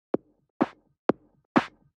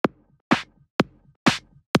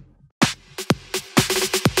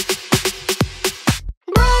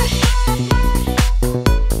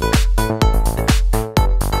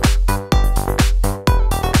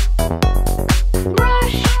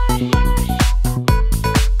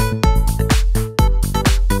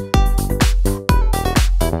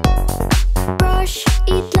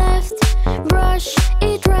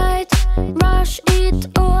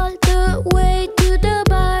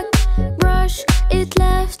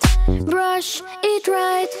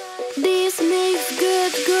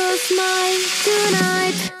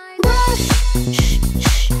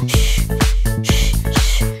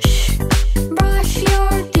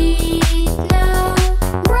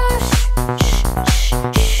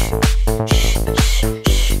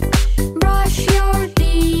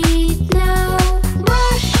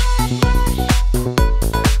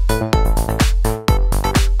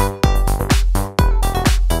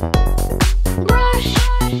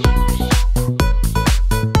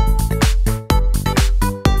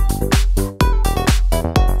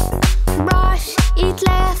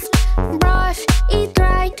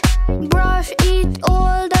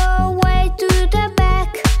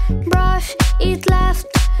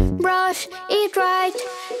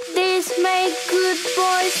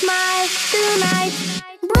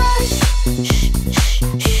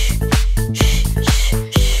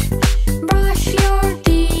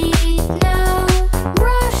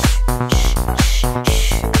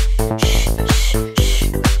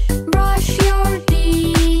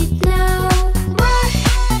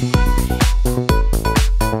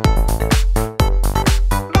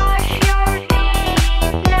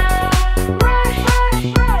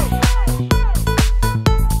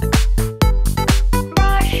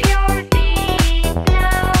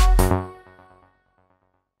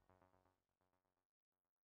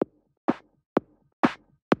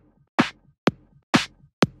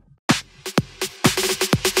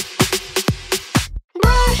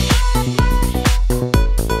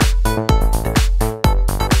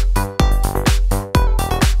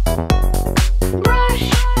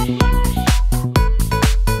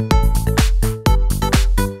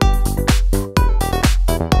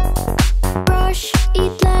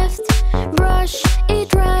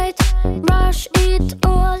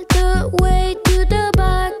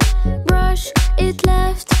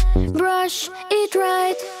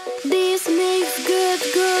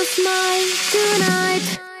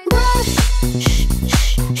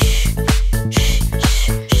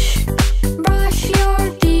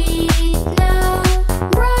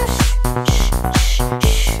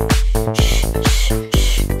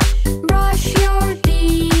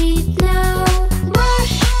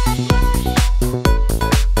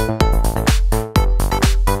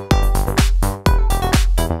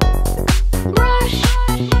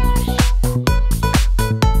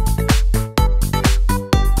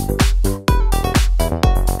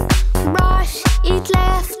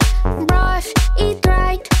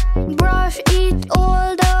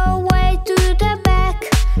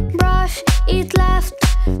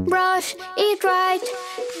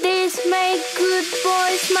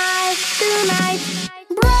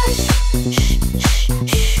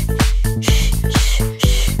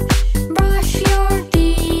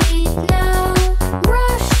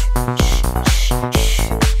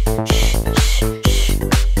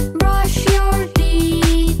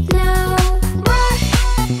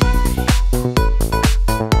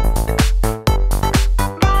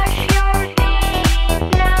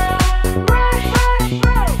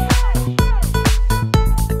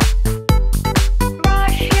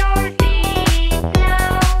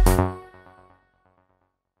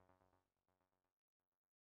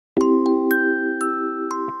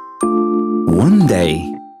One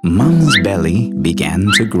day, Mum's belly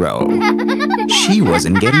began to grow. She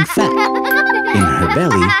wasn't getting fat. In her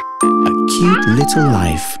belly, a cute little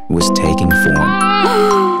life was taking form.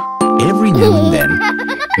 Every now and then,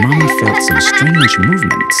 Mum felt some strange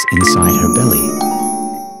movements inside her belly.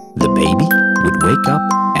 The baby would wake up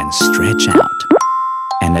and stretch out.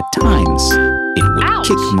 And at times, it would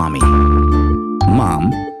kick Mummy.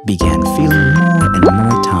 Mum began feeling more and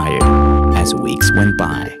more tired as weeks went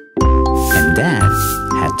by. And Dad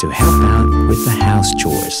had to help out with the house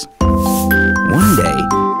chores. One day,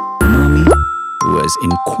 Mommy was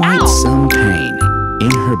in quite some pain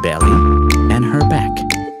in her belly and her back,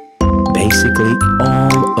 basically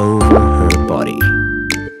all over her body.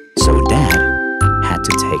 So Dad had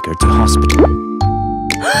to take her to hospital.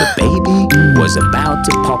 The baby was about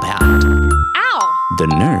to pop out. The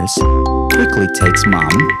nurse quickly takes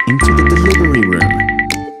Mom into the delivery room.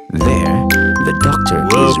 There, the doctor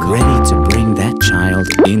is ready to bring that child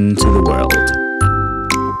into the world.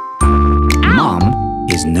 Mom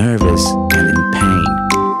is nervous and in pain,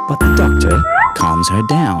 but the doctor calms her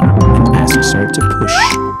down and asks her to push.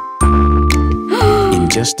 In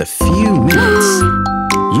just a few minutes,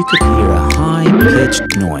 you could hear a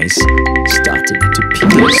high-pitched noise starting to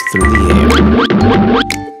pierce through the air.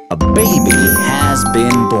 A baby has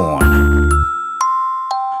been born.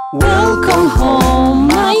 Welcome home,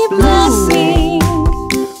 my blessing.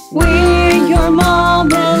 We're your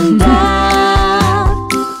mom and dad.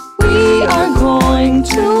 We are going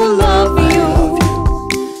to love you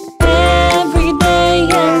every day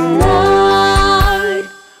and night.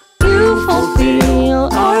 You fulfill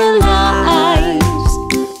our lives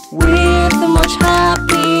with much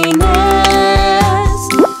happiness.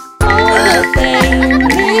 All the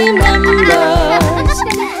family members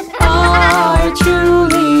are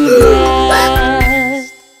truly blessed.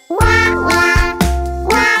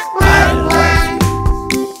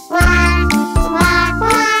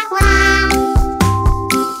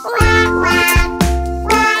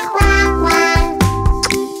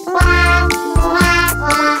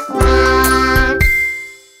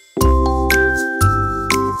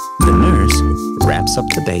 The nurse wraps up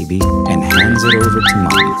the baby and hands it over to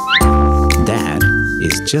Mom. Dad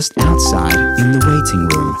is just outside in the waiting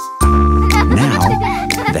room. Now,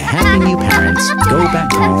 the happy new parents go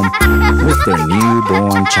back home with their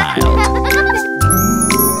newborn child.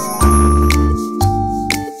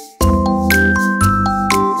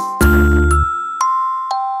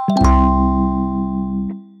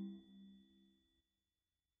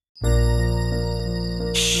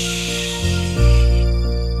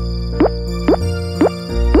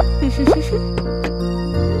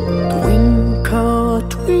 Twinkle,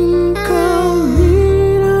 twinkle,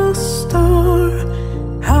 little star,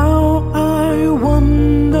 how I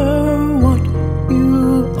wonder what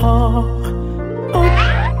you are.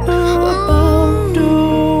 Up above the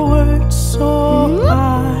world so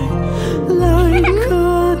high, like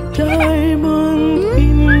a diamond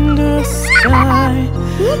in the sky.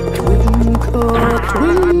 Twinkle,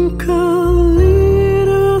 twinkle,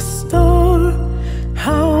 little star,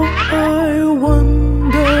 how I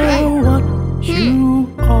wonder what you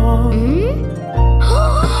are.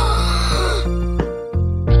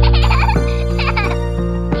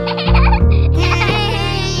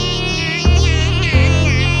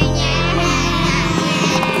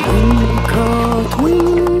 Twinkle,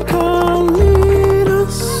 twinkle, little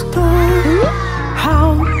star, how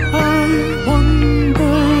I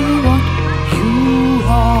wonder what you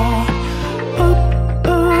are. Up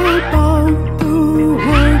above the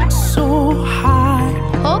world so high,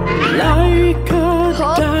 like a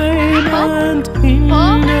diamond in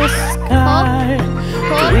the sky.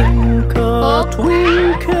 Twinkle,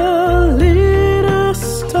 twinkle, little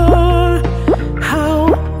star, how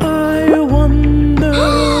I wonder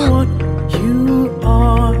what you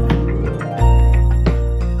are.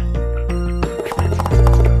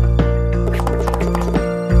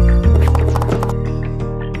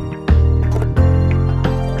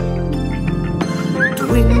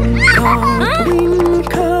 Twinkle,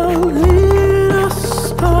 twinkle, little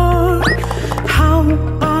star, how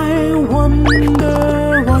I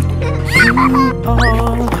wonder what you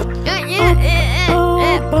are.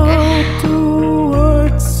 Up above the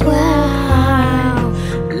world so high,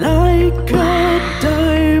 like a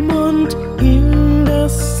diamond in the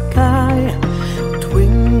sky.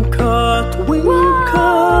 Twinkle,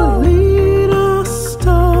 twinkle, little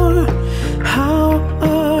star, how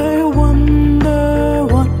I wonder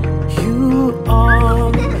what you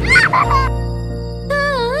are.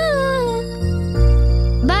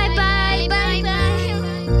 Bye bye, bye bye.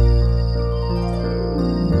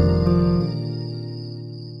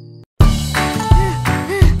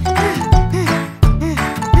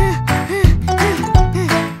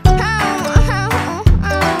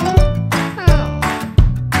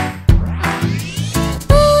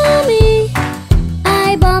 Mommy,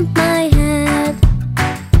 I bumped my head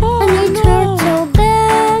and it hurt so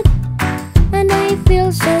bad, and I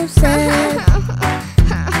feel so sad.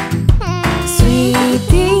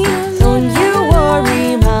 Sweetie, don't you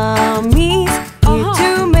worry, mommy's here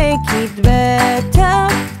to make it better.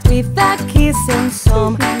 With a kiss and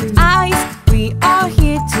some eyes, we are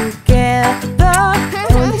here together.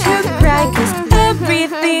 Don't you cry, 'cause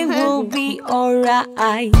everything will be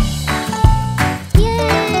alright.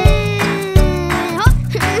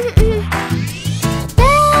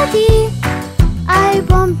 Daddy, I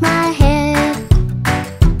bumped my head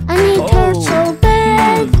and it hurt so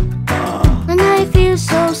bad, and I feel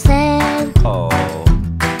so sad.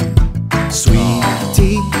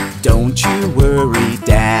 Sweetie, don't you worry,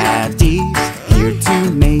 Daddy's here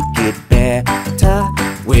to make it better.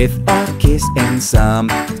 With a kiss and some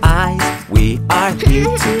eyes, we are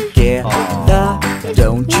here together.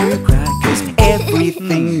 Don't you cry, 'cause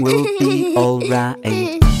everything will be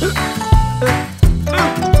alright.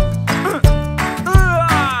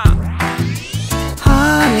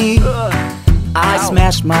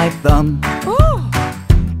 smashed my thumb.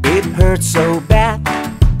 It hurts so bad,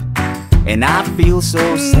 and I feel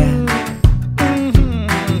so sad.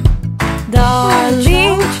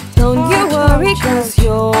 Darling, don't you worry, 'cause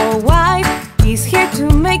your wife is here to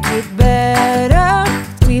make it better.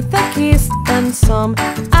 With a kiss and some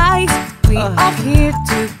ice, we are here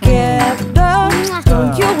together.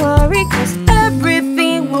 Don't you worry, 'cause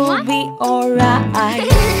everything will be alright.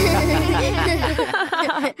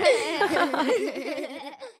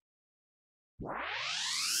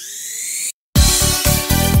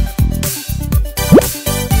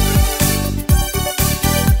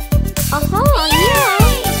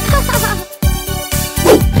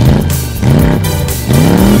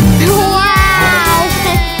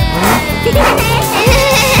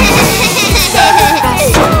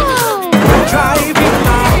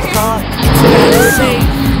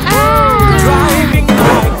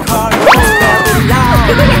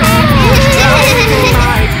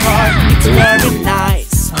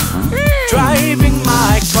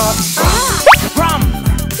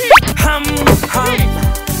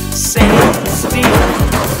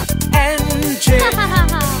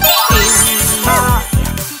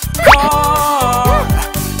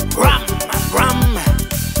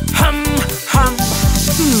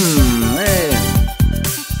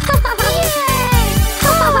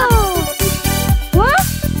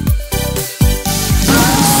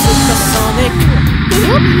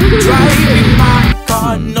 Driving my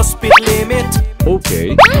car, no speed limit.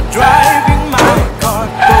 Okay. Driving my car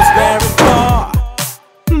goes very far.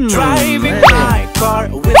 Driving my car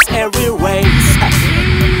wins every race.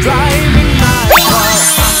 Driving my car,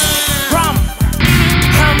 hum,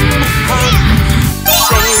 hum, hum.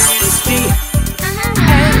 Safety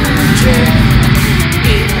engine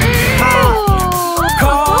in my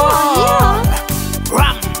car.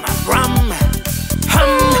 Rum, rum,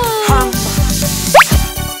 hum, hum.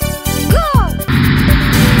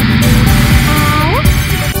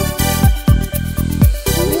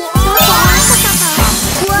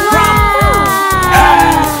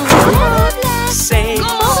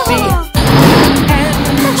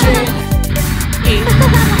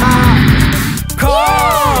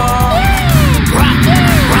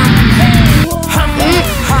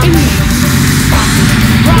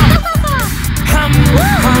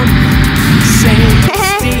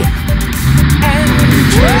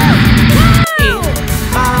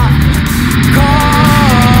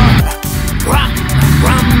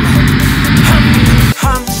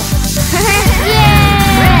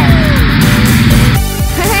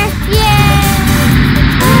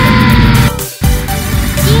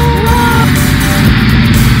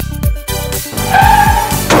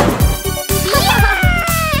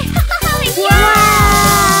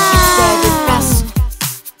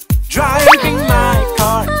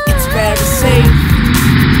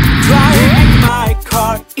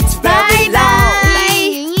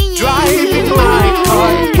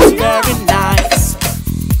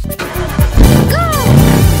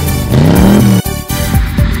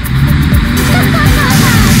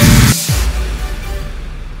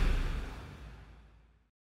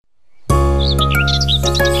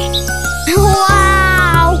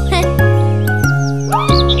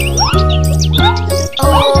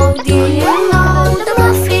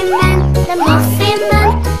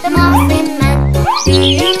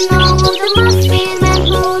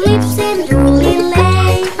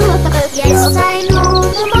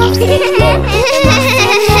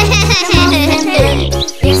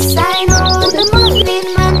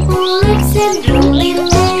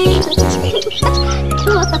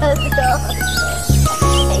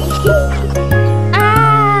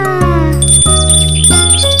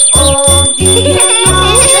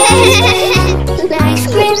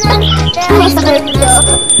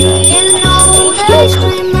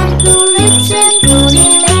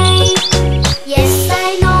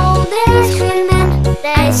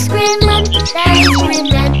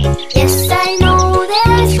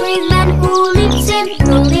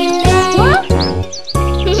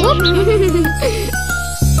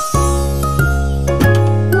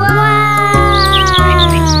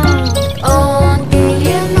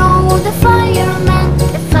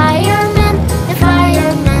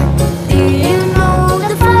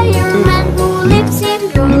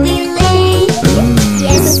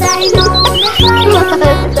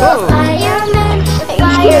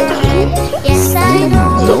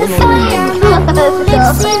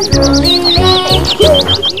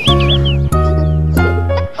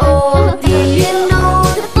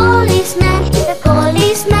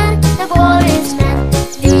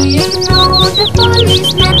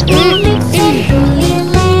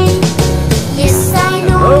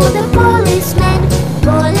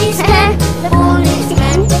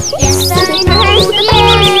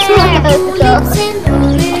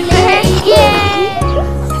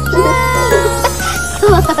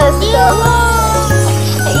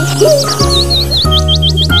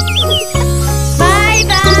 Bye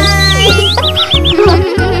bye.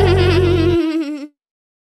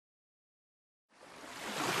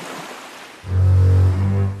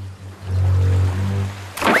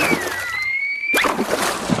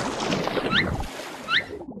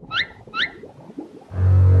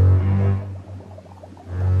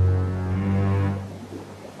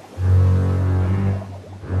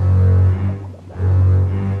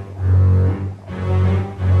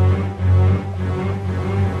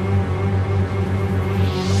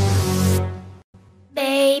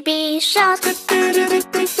 Baby shark,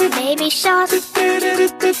 baby shark,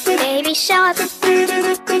 baby shark,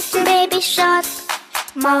 baby shark,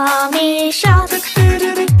 mommy shark,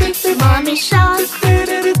 mommy shark,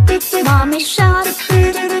 mommy shark,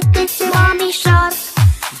 mommy shark,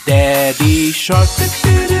 Daddy shark,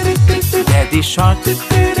 daddy shark,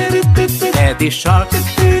 daddy shark,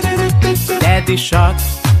 daddy shark.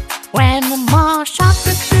 when my shark,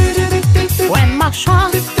 when my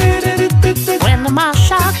shark, when my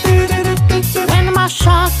shark, when my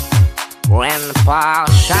shark, When pa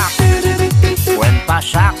shark, when pa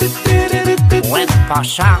shark, when pa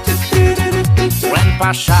shark, when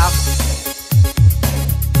pa shark.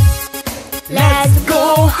 let's go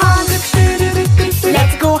hunt,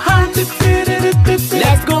 let's go hunt,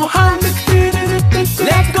 let's go hunt,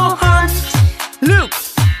 let's go hunt. Look,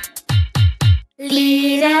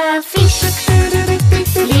 Little fish,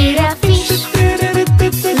 little fish,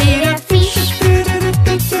 little fish,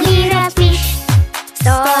 little fish,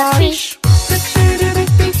 starfish,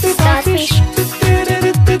 starfish,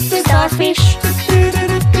 starfish,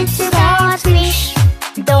 starfish,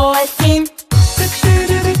 dolphin,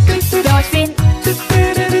 dolphin,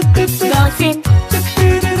 dolphin,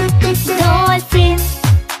 dolphin.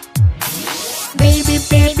 Baby,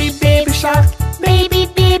 baby, baby shark, baby,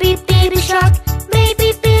 baby, baby shark,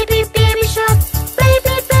 baby, baby, baby shark,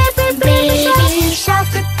 baby, baby, baby shark,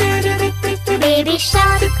 baby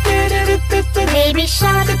shark, baby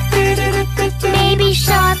shark, baby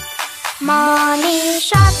shark, mommy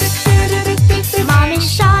shark, mommy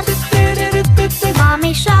shark,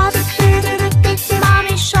 mommy shark,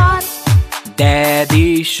 mommy shark,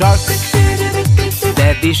 daddy shark,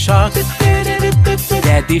 daddy shark,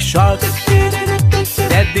 daddy shark,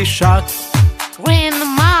 daddy shark. when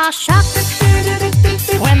my shark,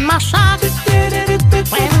 when my shark,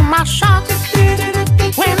 when my shark,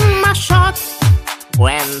 when my shark,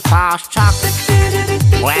 When pa shark,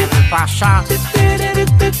 when pa shark,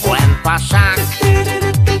 when pa shark,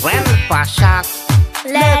 when pa shark.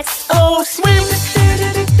 let's all swim,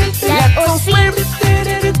 let's all swim,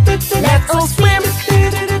 let's all swim,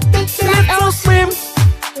 let's all swim,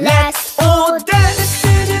 let's all dance,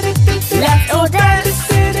 let's all dance,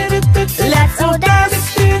 let's all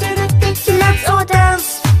dance, let's all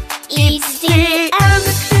dance. It's the end,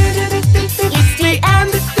 it's the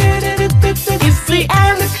end, it's the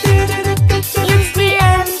end, it's the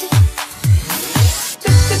end.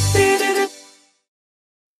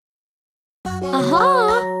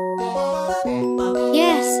 Aha!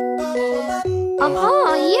 Yes.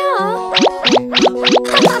 Aha, yeah.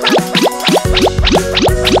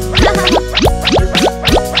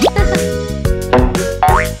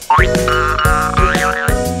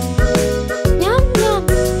 Yum, yum.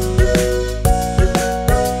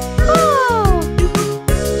 Oh.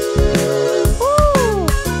 Oh.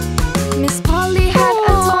 Miss Polly had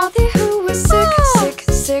a doggy who was sick, sick,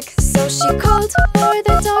 sick. So she called for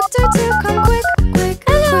the doctor to come quick, quick,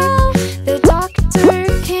 quick. The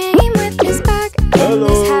doctor came with his bag.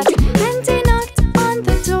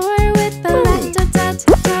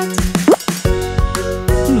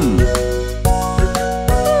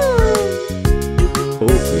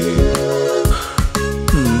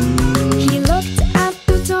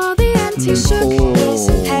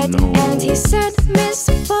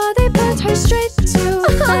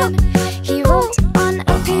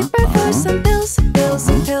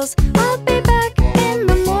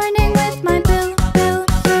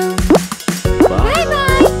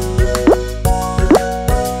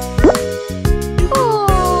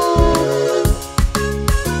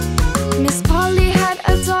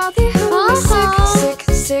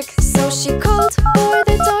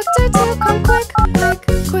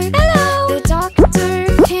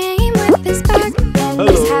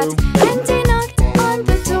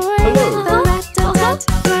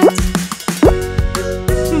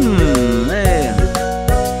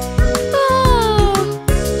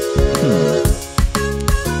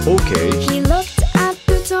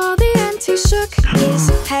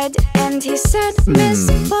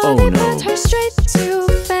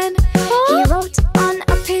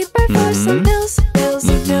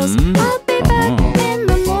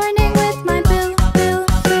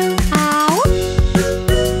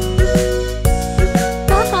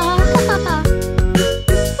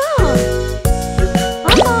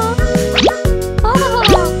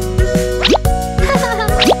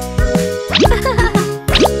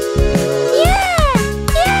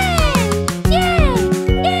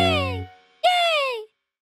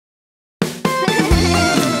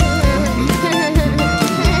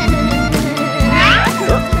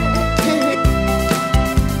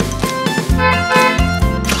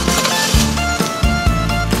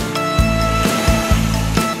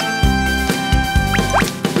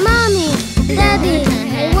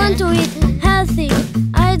 eat healthy.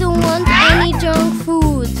 I don't want any junk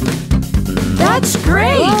food. That's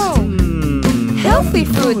great! Oh. Healthy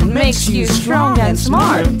food makes you strong and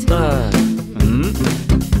smart. Do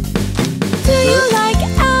you like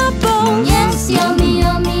apples? Yes, yummy,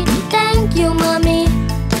 yummy. Thank you, mommy.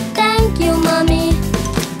 Thank you, mommy.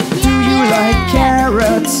 Do you like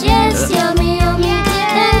carrots? Yes, yummy, yummy.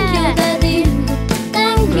 Thank you, daddy.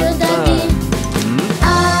 Thank you, daddy. I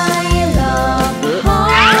love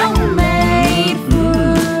homemade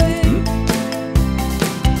food.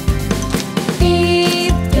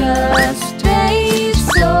 It just tastes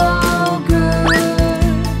so good.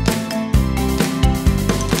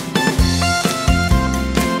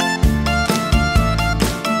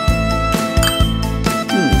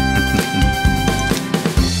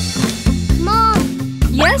 Mom,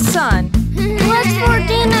 Yes, son. what's for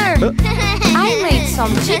dinner? I made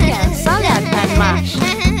some chicken salad and mash.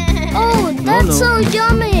 Oh, that's so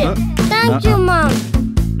yummy. Thank you, Mom.